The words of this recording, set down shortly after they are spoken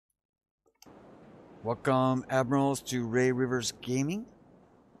Welcome, Admirals, to Ray Rivers Gaming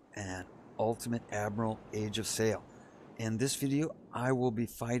and Ultimate Admiral Age of Sail. In this video, I will be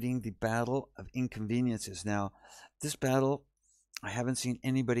fighting the Battle of Inconveniences. Now, this battle, I haven't seen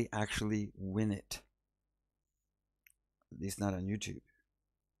anybody actually win it. At least not on YouTube.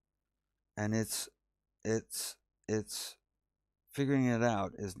 And it's figuring it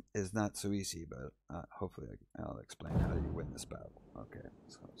out is not so easy, but hopefully I'll explain how you win this battle. Okay,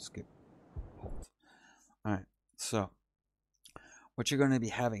 so skip, halt. All right, so what you're going to be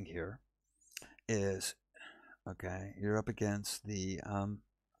having here is, okay, you're up against the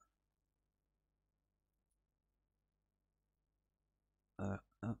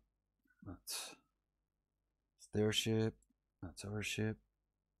that's their ship, that's our ship.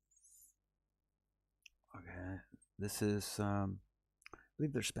 Okay, this is I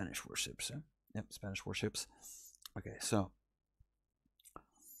believe they're Spanish warships. Yep, Spanish warships. Okay, so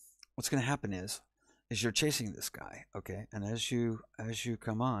what's going to happen is you're chasing this guy, okay, and as you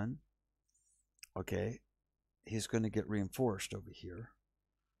come on, okay, he's going to get reinforced over here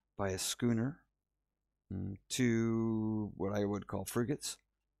by a schooner, two what I would call frigates.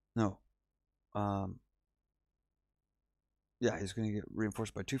 No, yeah, he's going to get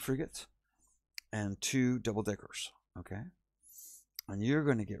reinforced by two frigates and two double deckers, okay, and you're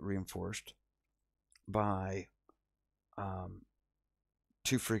going to get reinforced by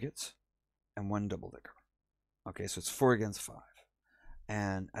two frigates and one double decker. Okay, so it's 4 against 5,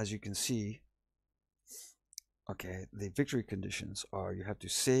 and as you can see, okay, the victory conditions are you have to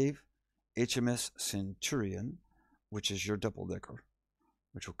save HMS Centurion, which is your double decker,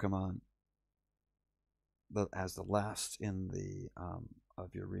 which will come on as the last in the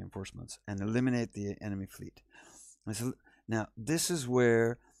of your reinforcements, and eliminate the enemy fleet. And so, now this is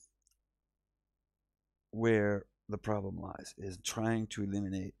where the problem lies, is trying to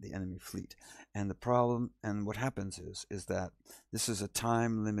eliminate the enemy fleet. And the problem, and what happens is that this is a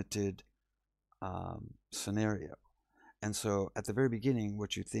time limited scenario. And so at the very beginning,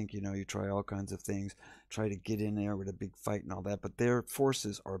 what you think, you try all kinds of things, try to get in there with a big fight and all that, but their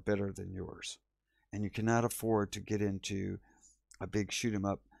forces are better than yours. And you cannot afford to get into a big shoot 'em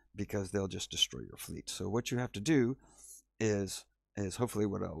up, because they'll just destroy your fleet. So what you have to do is hopefully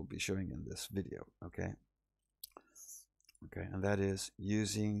what I will be showing in this video, okay? Okay, and that is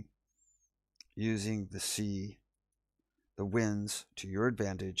using the sea, the winds to your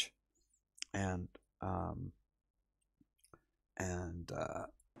advantage, and we'll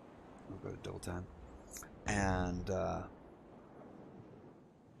go to double time, and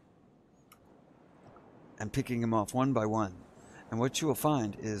picking them off one by one. And what you will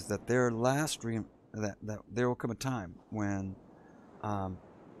find is that their last that there will come a time when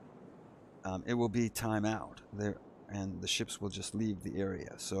it will be time out there, and the ships will just leave the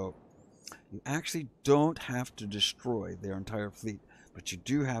area. So you actually don't have to destroy their entire fleet, but you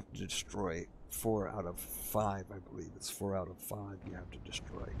do have to destroy 4 out of 5, I believe. It's 4 out of 5 you have to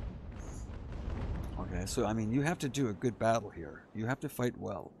destroy. Okay, so I mean, you have to do a good battle here. You have to fight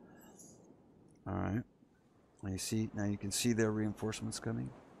well. All right. Now you can see their reinforcements coming.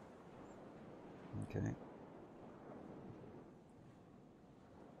 Okay.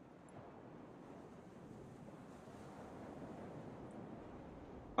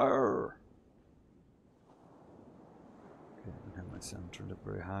 Arr. Okay, I don't have my sound turned up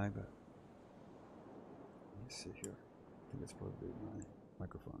very high, but let me see here. I think it's probably my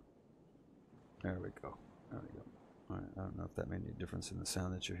microphone. There we go. There we go. All right. I don't know if that made any difference in the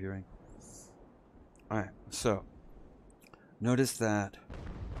sound that you're hearing. All right. So notice that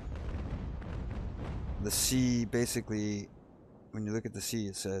the sea, basically, when you look at the sea,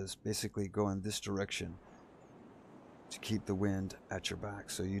 it says basically go in this direction to keep the wind at your back.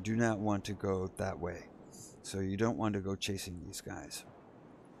 So you do not want to go that way. So you don't want to go chasing these guys.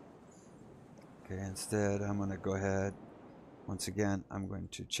 Okay, instead I'm going to go ahead. Once again, I'm going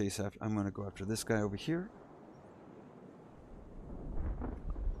to I'm going to go after this guy over here.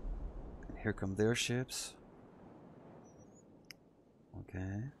 And here come their ships.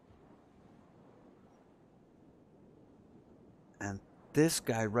 Okay. And this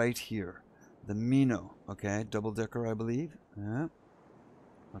guy right here, the Mino, okay, double decker, I believe. Yeah.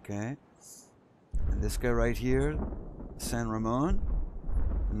 Okay. And this guy right here, San Ramon,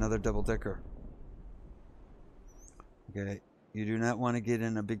 another double decker. Okay. You do not want to get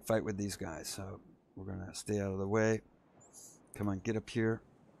in a big fight with these guys, so we're gonna stay out of the way. Come on, get up here.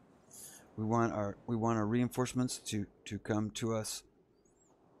 We want our reinforcements to come to us.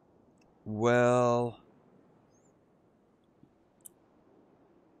 Well,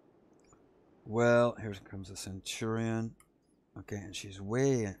 here comes a Centurion. Okay, and she's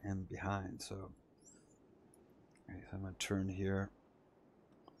way in behind, so Okay, so I'm going to turn here.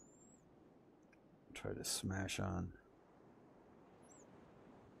 Try to smash on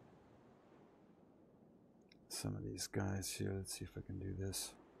some of these guys here. Let's see if I can do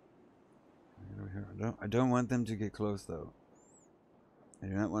this. Get over here. I don't want them to get close though. I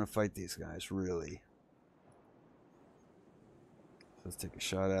do not want to fight these guys, really. So let's take a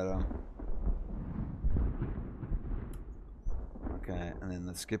shot at them. Okay, and then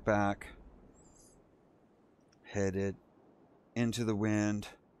let's get back. Headed into the wind,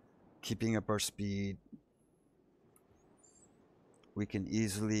 keeping up our speed. We can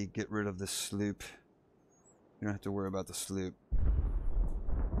easily get rid of the sloop. You don't have to worry about the sloop.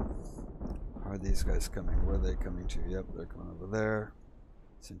 How are these guys coming? Where are they coming to? Yep, they're coming over there.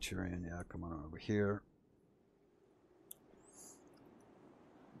 Centurion, yeah, come on over here.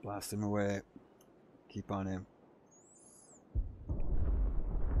 Blast him away. Keep on him.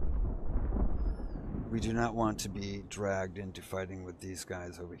 We do not want to be dragged into fighting with these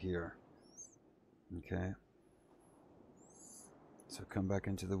guys over here. Okay. So come back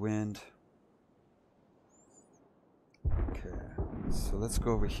into the wind. Okay. So let's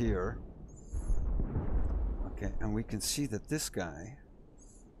go over here. Okay, and we can see that this guy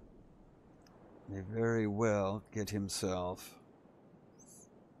may very well get himself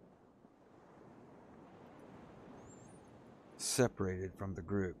separated from the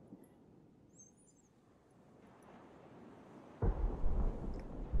group.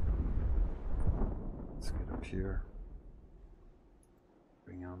 Let's get up here.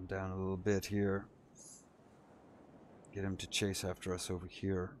 Bring him down a little bit here. Get him to chase after us over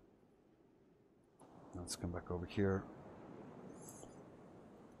here. Let's come back over here.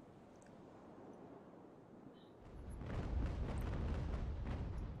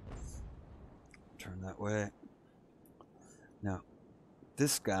 Turn that way. Now,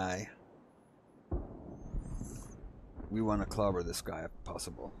 this guy, we want to clobber this guy if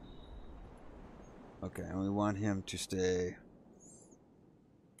possible. Okay, and we want him to stay.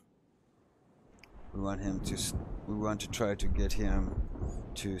 We want to try to get him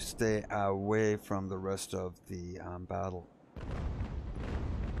to stay away from the rest of the battle.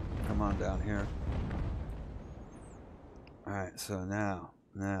 Come on down here. Alright, so now.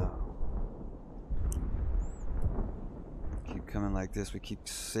 Keep coming like this. We keep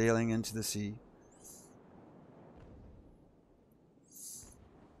sailing into the sea.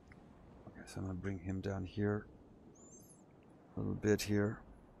 Okay, so I'm going to bring him down here. A little bit here.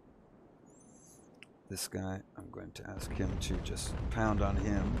 This guy, I'm going to ask him to just pound on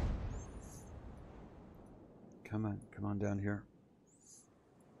him. Come on down here.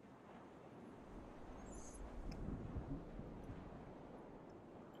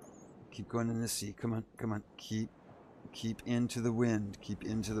 Keep going in the sea. Come on. Keep into the wind. Keep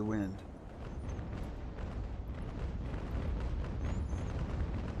into the wind.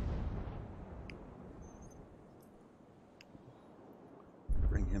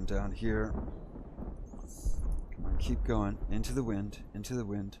 Bring him down here. Come on, keep going. Into the wind.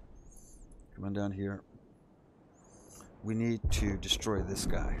 Come on down here. We need to destroy this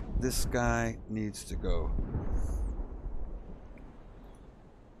guy. This guy needs to go.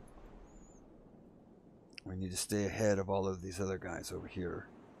 We need to stay ahead of all of these other guys over here.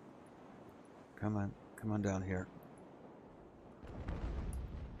 Come on down here.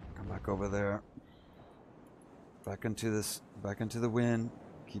 Come back over there. Back into the wind.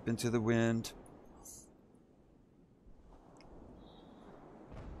 Keep into the wind.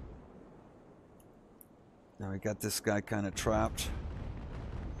 Now we got this guy kind of trapped.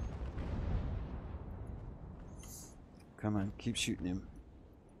 Come on, keep shooting him.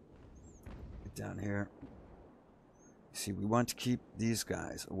 Get down here. See, we want to keep these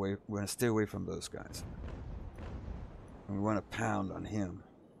guys away. We want to stay away from those guys. And we want to pound on him.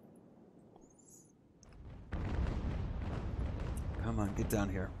 Come on, get down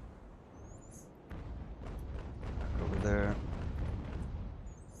here. Back over there.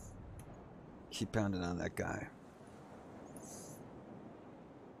 Keep pounding on that guy.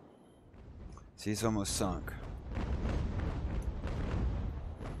 See, he's almost sunk.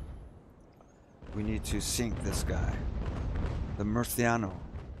 We need to sink this guy. The Murciano.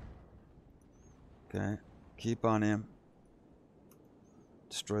 Okay, keep on him.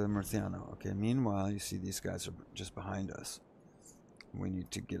 Destroy the Murciano. Okay, meanwhile, you see these guys are just behind us. We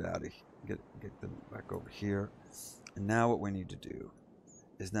need to get out of here, get them back over here. And now what we need to do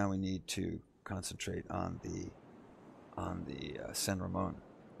is now we need to concentrate on the San Ramon.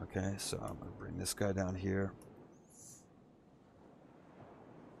 Okay, so I'm going to bring this guy down here.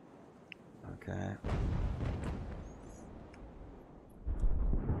 Okay.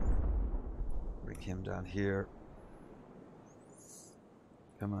 Bring him down here.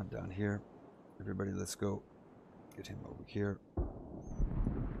 Come on down here. Everybody, let's go. Get him over here.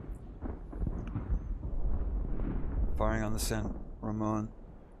 Firing on the San Ramon.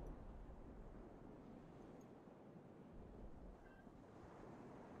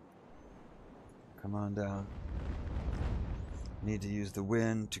 Come on down. Need to use the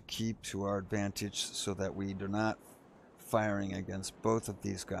wind to keep to our advantage so that we do not firing against both of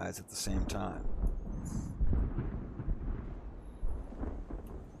these guys at the same time.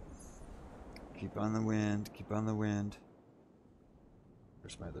 Keep on the wind, keep on the wind.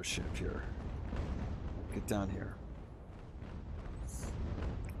 Where's my other ship here? Get down here.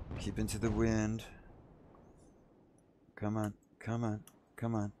 Keep into the wind. Come on, come on,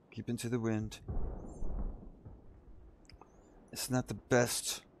 come on. Keep into the wind. It's not the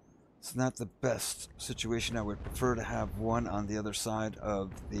best. It's not the best situation. I would prefer to have one on the other side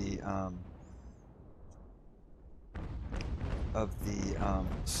of the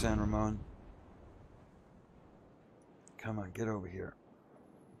San Ramon. Come on, get over here.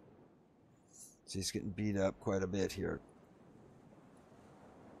 So he's getting beat up quite a bit here.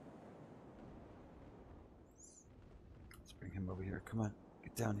 Let's bring him over here. Come on,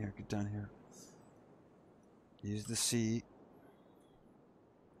 get down here, get down here. Use the sea.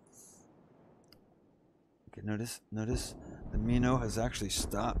 Okay, notice the Mino has actually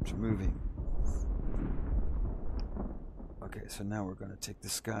stopped moving. Okay, so now we're going to take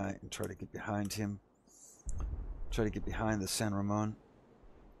this guy and try to get behind him. Try to get behind the San Ramon.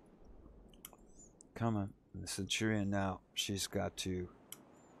 Come on. And the Centurion now, she's got to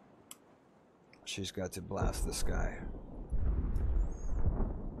blast this guy.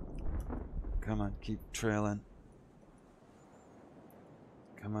 Come on, keep trailing.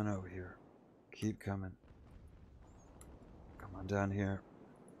 Come on over here. Keep coming. Come on down here.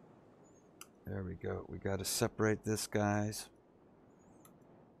 There we go. We got to separate this, guys.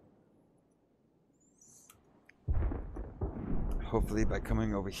 Hopefully by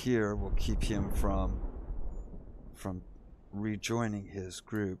coming over here, we'll keep him from rejoining his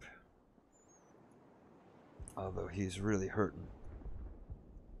group. Although he's really hurting.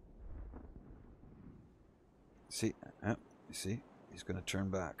 See? You see? He's going to turn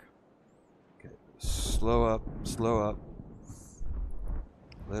back. Okay. Slow up. Slow up.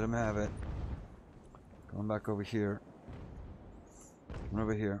 Let him have it. Going back over here. Come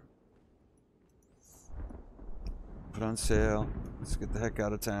over here. Put on sail. Let's get the heck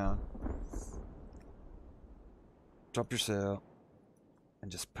out of town. Drop your sail.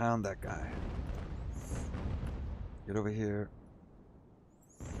 And just pound that guy. Get over here.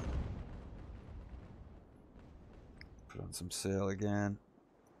 Put on some sail again.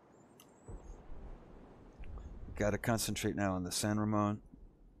 Got to concentrate now on the San Ramon.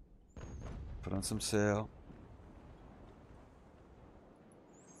 Put on some sail.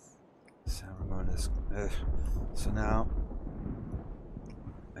 San Ramon is... So now,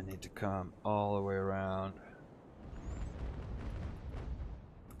 I need to come all the way around.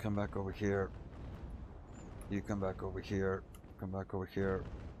 Come back over here. You come back over here. Come back over here.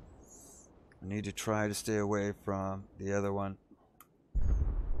 I need to try to stay away from the other one.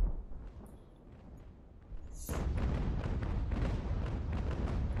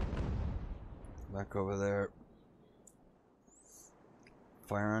 Back over there.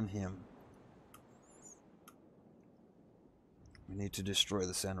 Fire on him. We need to destroy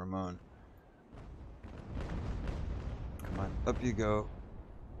the San Ramon. Come on, up you go.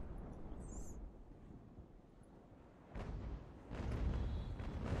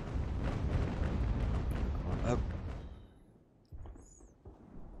 Come on, up.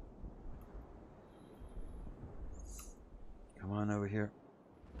 Come on over here.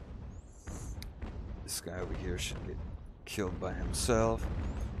 This guy over here should get killed by himself.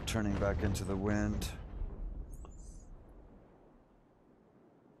 Turning back into the wind.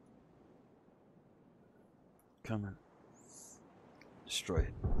 Come on. Destroy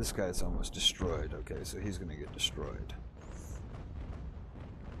it. This guy's almost destroyed. Okay, so he's going to get destroyed.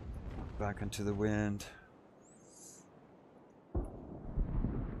 Back into the wind.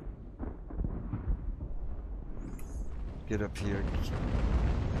 Get up here.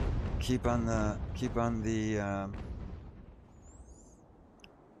 Keep on the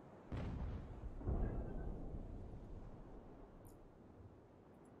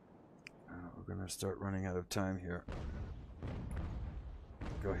we're gonna start running out of time here.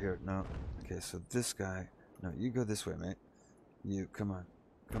 Go here. No. Okay, so this guy. No, you go this way, mate. You come on.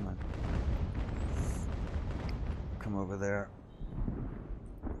 Come on. Come over there.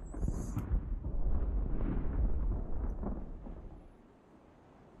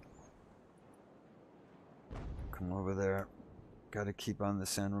 Come over there. Gotta keep on the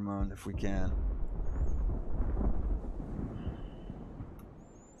San Ramon if we can.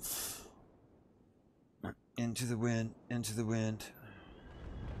 Into the wind, into the wind.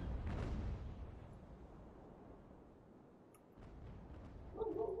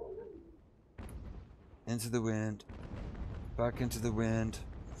 Into the wind. Back into the wind.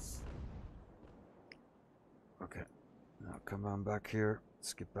 Okay. Now come on back here.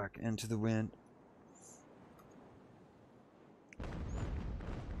 Let's get back into the wind.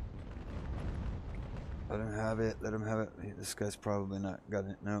 Let him have it. Let him have it. This guy's probably not got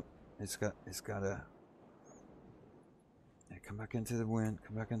it. No. It's got a... Yeah, come back into the wind.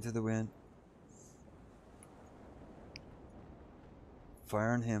 Come back into the wind. Fire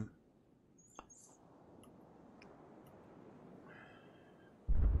on him.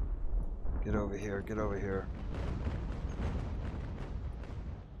 Get over here. Get over here.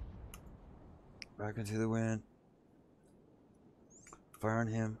 Back into the wind. Fire on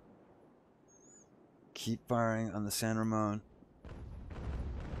him. Keep firing on the San Ramon.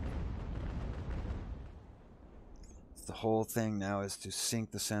 The whole thing now is to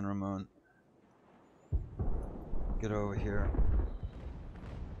sink the San Ramon. Get over here.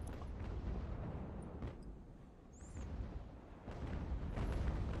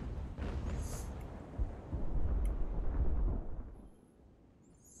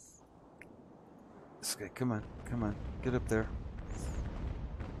 This guy, come on, come on, get up there.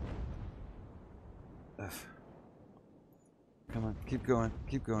 Come on, keep going,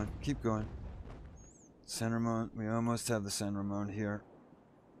 keep going, keep going. San Ramon, we almost have the San Ramon here.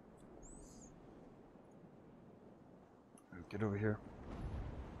 Get over here.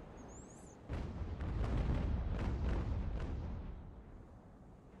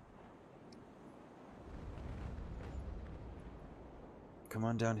 Come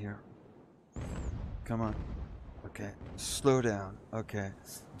on down here. Come on. Okay, slow down. Okay,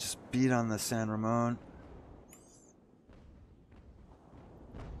 just beat on the San Ramon.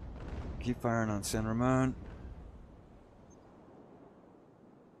 Keep firing on San Ramon.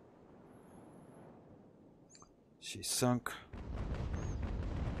 She's sunk.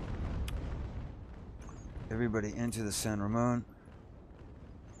 Everybody into the San Ramon.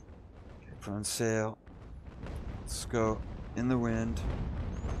 Okay, put on sail. Let's go in the wind.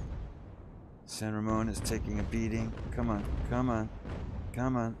 San Ramon is taking a beating. Come on, come on,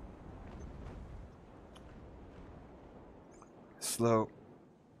 come on. Slow.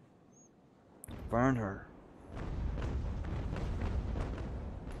 Fire on her.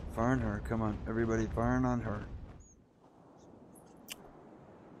 Fire on her. Come on, everybody, firing on her.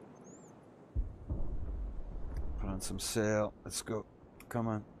 Put on some sail. Let's go. Come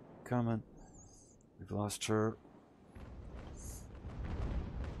on, come on. We've lost her.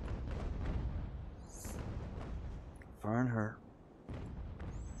 Fire on her.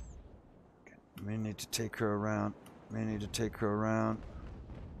 Okay. May need to take her around. May need to take her around.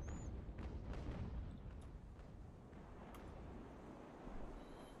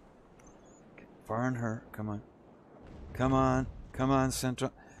 Okay. Fire on her. Come on. Come on. Come on,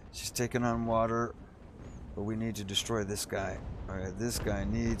 Central. She's taking on water. But we need to destroy this guy. Alright, this guy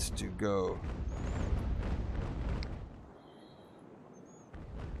needs to go.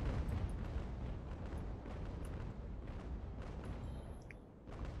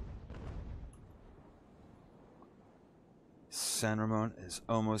 San Ramon is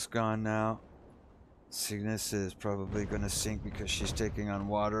almost gone now. Cygnus is probably going to sink because she's taking on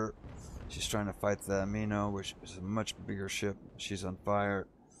water. She's trying to fight the Amino, which is a much bigger ship. She's on fire.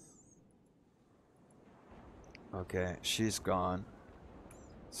 Okay, she's gone.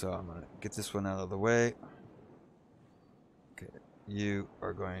 So I'm going to get this one out of the way. Okay, you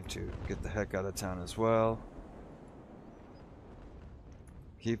are going to get the heck out of town as well.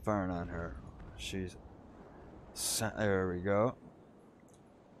 Keep firing on her. She's... There we go.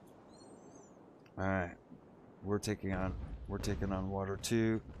 Alright. We're taking on water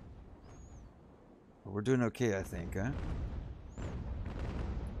too. But we're doing okay, I think, huh?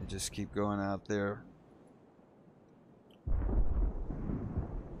 We just keep going out there.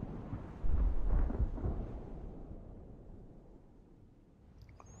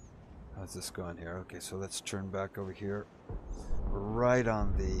 How's this going here? Okay, so let's turn back over here. We're right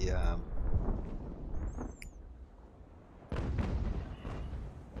on the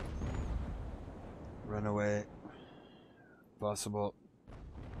runaway. Possible.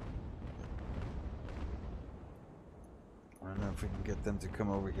 I don't know if we can get them to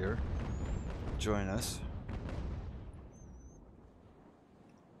come over here. Join us.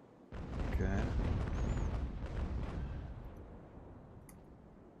 Okay.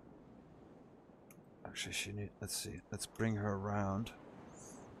 Actually, she need. Let's see. Let's bring her around.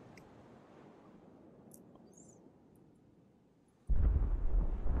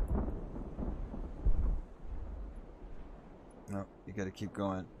 No, you got to keep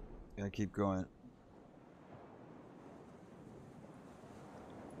going. You got to keep going.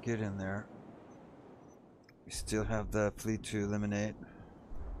 Get in there. We still have the fleet to eliminate.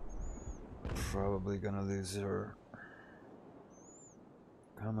 Probably gonna lose her.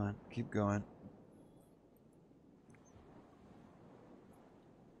 Come on, keep going.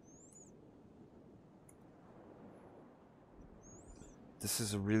 This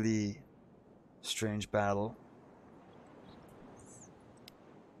is a really strange battle.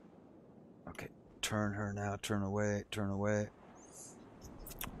 Okay, turn her now. Turn away. Turn away.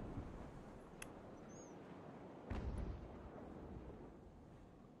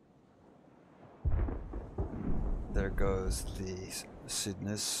 There goes the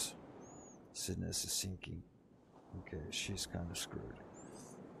Cydnus. Cydnus is sinking. Okay, she's kind of screwed.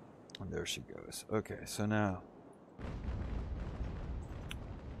 And there she goes. Okay, so now.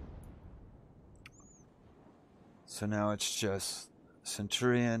 So now it's just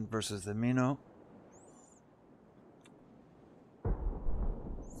Centurion versus the Mino.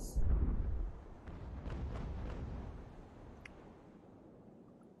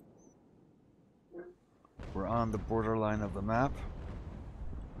 We're on the borderline of the map,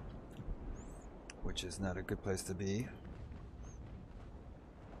 which is not a good place to be.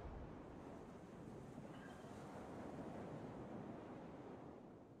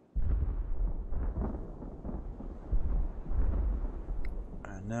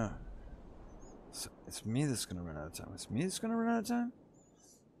 I know. So it's me that's going to run out of time. It's me that's going to run out of time?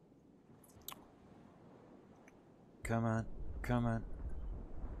 Come on. Come on.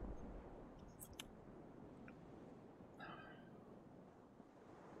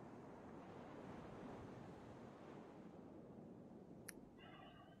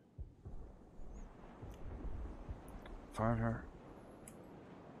 Find her.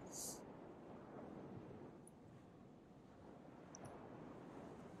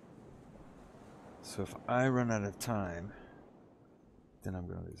 So if I run out of time, then I'm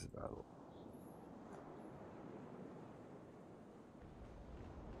going to lose the battle.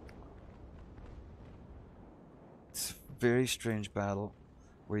 It's a very strange battle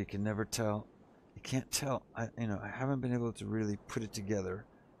where you can never tell. You can't tell. I haven't been able to really put it together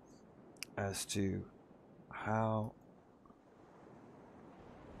as to how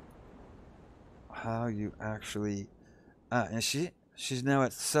you actually and she's now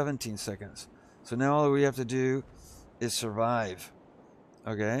at 17 seconds. So now all we have to do is survive.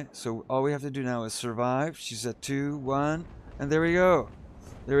 Okay, so all we have to do now is survive. She's at 2, 1, and there we go.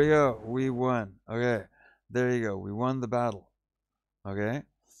 There we go. We won. Okay, there you go. We won the battle. Okay,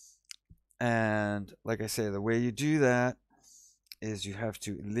 and like I say, the way you do that is you have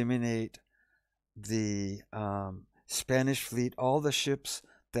to eliminate the Spanish fleet, all the ships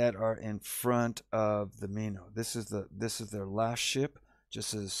that are in front of the Mino. This is their last ship,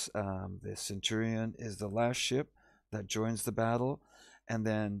 just as the Centurion is the last ship that joins the battle. And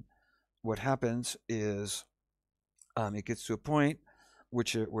then what happens is it gets to a point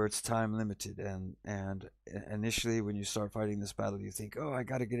where it's time limited, and initially when you start fighting this battle, you think, oh, I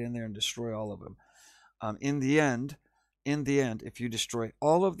got to get in there and destroy all of them. In the end, if you destroy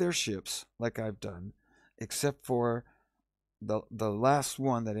all of their ships, like I've done, except for the last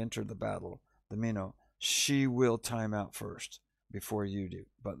one that entered the battle, the Mino, she will time out first before you do.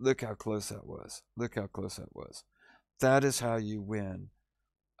 But look how close that was. Look how close that was. That is how you win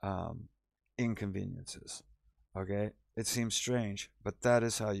Inconveniences. Okay? It seems strange, but that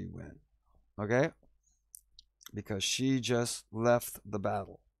is how you win. Okay? Because she just left the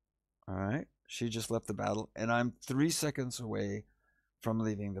battle. All right? She just left the battle, and I'm 3 seconds away from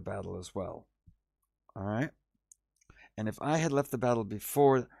leaving the battle as well. All right? And if I had left the battle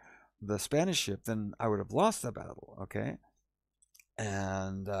before the Spanish ship, then I would have lost the battle, okay?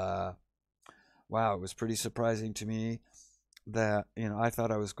 And, wow, it was pretty surprising to me that, I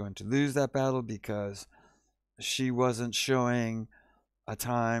thought I was going to lose that battle because she wasn't showing a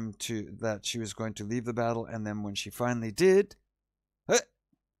time that she was going to leave the battle. And then when she finally did,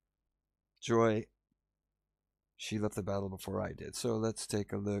 joy, she left the battle before I did. So let's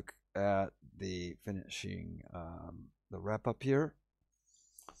take a look at the finishing the wrap up here.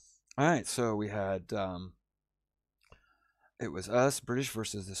 All right, so we had it was us, British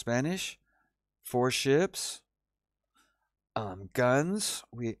versus the Spanish, 4 ships, guns.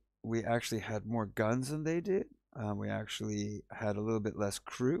 We actually had more guns than they did. We actually had a little bit less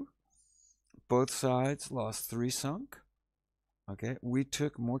crew. Both sides lost 3 sunk. Okay, we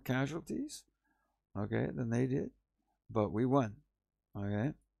took more casualties. okay, than they did, but we won.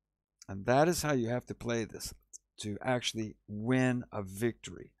 Okay, and that is how you have to play this to actually win a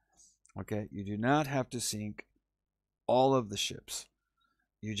victory. Okay, you do not have to sink all of the ships.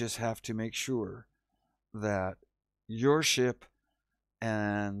 You just have to make sure that your ship,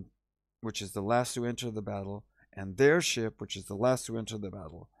 and which is the last to enter the battle, and their ship, which is the last to enter the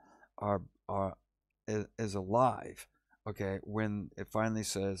battle, are are is alive. Okay, when it finally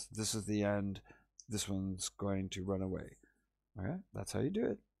says this is the end, this one's going to run away. All right, that's how you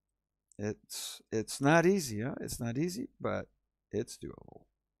do it. It's not easy, huh? It's not easy, but it's doable.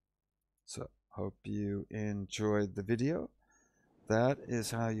 So hope you enjoyed the video. That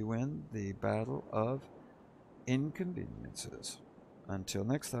is how you win the Battle of Inconveniences. Until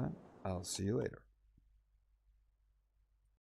next time, I'll see you later.